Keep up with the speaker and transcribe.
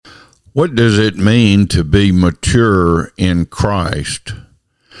What does it mean to be mature in Christ?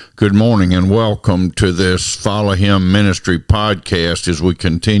 Good morning and welcome to this Follow Him Ministry podcast as we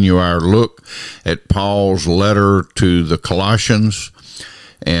continue our look at Paul's letter to the Colossians.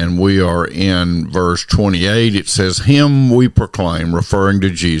 And we are in verse 28. It says, "Him we proclaim," referring to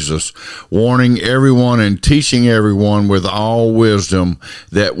Jesus, "warning everyone and teaching everyone with all wisdom,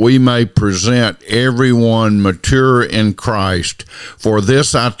 that we may present everyone mature in Christ. For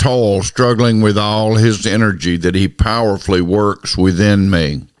this I toil, struggling with all his energy that he powerfully works within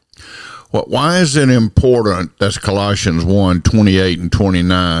me." Why is it important? That's Colossians 1:28 and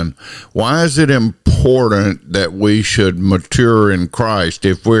 29. Why is it important that we should mature in Christ?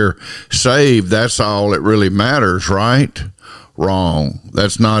 If we're saved, that's all that really matters, right? Wrong.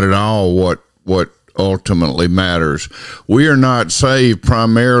 That's not at all what ultimately matters. We are not saved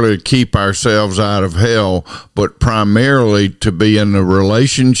primarily to keep ourselves out of hell, but primarily to be in a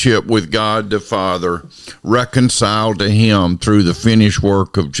relationship with God the Father, reconciled to Him through the finished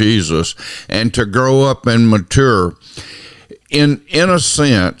work of Jesus, and to grow up and mature. In a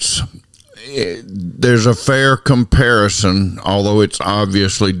sense, there's a fair comparison, although it's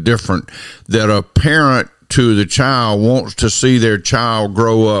obviously different, that a parent to the child wants to see their child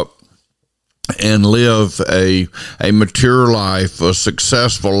grow up and live a mature life, a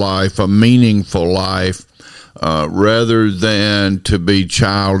successful life, a meaningful life, rather than to be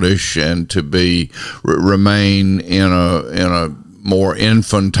childish and to remain in a more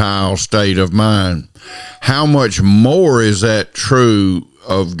infantile state of mind. How much more is that true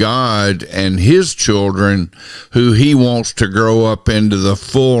of God and His children, who He wants to grow up into the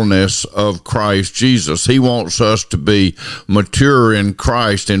fullness of Christ Jesus? He wants us to be mature in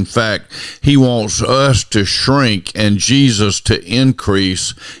Christ. In fact, He wants us to shrink and Jesus to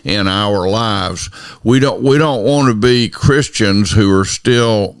increase in our lives. We don't want to be Christians who are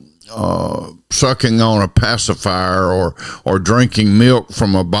still sucking on a pacifier or drinking milk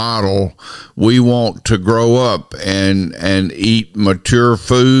from a bottle. We want to grow up and eat mature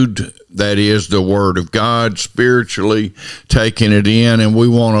food, that is the Word of God, spiritually taking it in, and we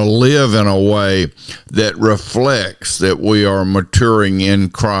want to live in a way that reflects that we are maturing in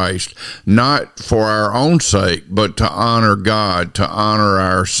Christ, not for our own sake, but to honor God, to honor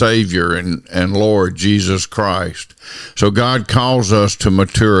our Savior and Lord Jesus Christ. So God calls us to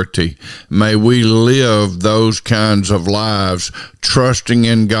maturity. May we live those kinds of lives, trusting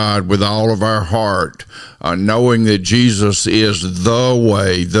in God with all of our heart, knowing that Jesus is the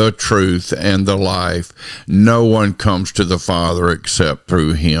way, the truth, and the life. No one comes to the Father except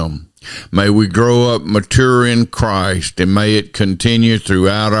through Him. May we grow up mature in Christ, and may it continue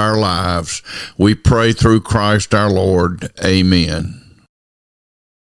throughout our lives. We pray through Christ our Lord. Amen.